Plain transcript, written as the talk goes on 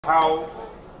how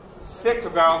Sikh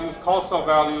values, Khalsa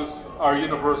values are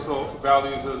universal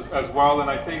values as well. And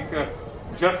I think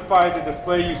just by the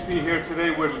display you see here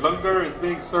today where langar is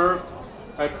being served,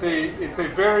 it's a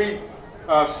very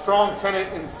strong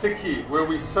tenet in Sikhi where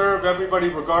we serve everybody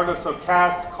regardless of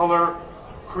caste, color,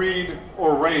 creed,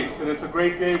 or race. And it's a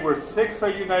great day where Sikhs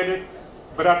are united,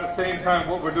 but at the same time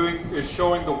what we're doing is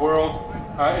showing the world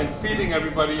and feeding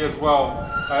everybody as well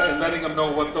and letting them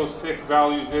know what those Sikh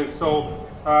values is. So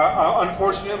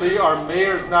unfortunately, our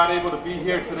mayor is not able to be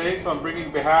here today, so I'm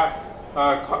bringing remarks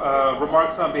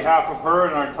on behalf of her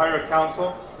and our entire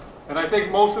council. And I think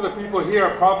most of the people here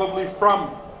are probably from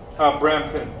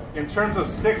Brampton. In terms of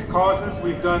Sikh causes,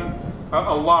 we've done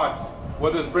a lot,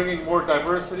 whether it's bringing more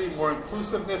diversity, more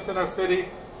inclusiveness in our city.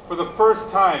 For the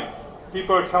first time,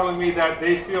 people are telling me that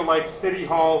they feel like City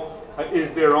Hall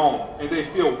is their own, and they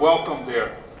feel welcome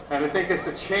there. And I think it's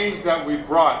the change that we've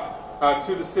brought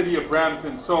to the city of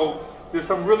Brampton. So there's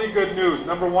some really good news.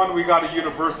 Number one, we got a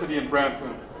university in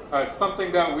Brampton. It's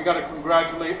something that we got to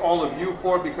congratulate all of you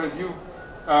for because you've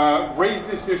raised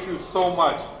this issue so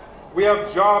much. We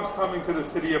have jobs coming to the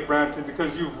city of Brampton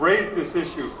because you've raised this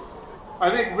issue.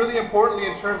 I think really importantly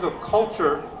in terms of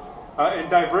culture and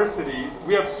diversity,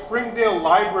 we have Springdale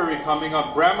Library coming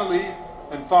on Bramalea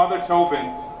and Father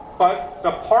Tobin, but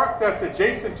the park that's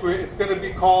adjacent to it, it's going to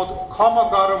be called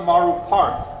Kamagara Maru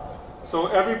Park. So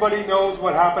everybody knows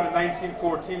what happened in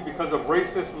 1914 because of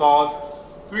racist laws.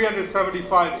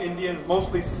 375 Indians,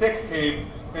 mostly Sikh, came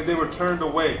and they were turned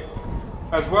away.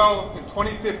 As well, in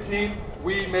 2015,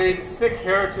 we made Sikh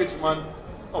Heritage Month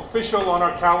official on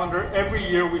our calendar. Every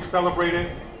year we celebrate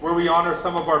it, where we honor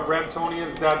some of our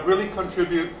Bramptonians that really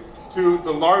contribute to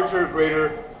the larger,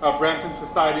 greater Brampton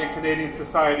society and Canadian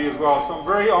society as well. So I'm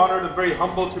very honored and very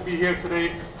humbled to be here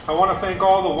today. I want to thank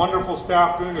all the wonderful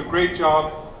staff doing a great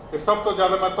job. ਸਭ ਤੋਂ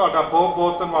ਜ਼ਿਆਦਾ ਮੈਂ ਤੁਹਾਡਾ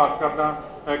ਬਹੁਤ ਧੰਨਵਾਦ ਕਰਦਾ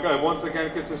once again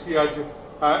ਕਿ ਤੁਸੀਂ ਅੱਜ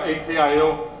ਇੱਥੇ ਆਏ ਹੋ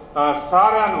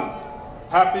ਸਾਰਿਆਂ ਨੂੰ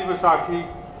happy Vaisakhi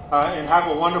and have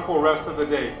a wonderful rest of the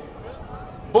day.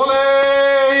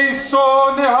 ਬੋਲੇ ਸੋ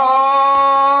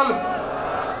ਨਿਹਾਲ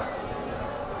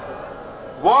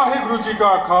ਵਾਹਿਗੁਰੂ ਜੀ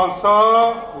ਕਾ ਖਾਲਸਾ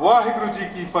ਵਾਹਿਗੁਰੂ ਜੀ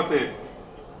ਕੀ ਫਤਿਹ.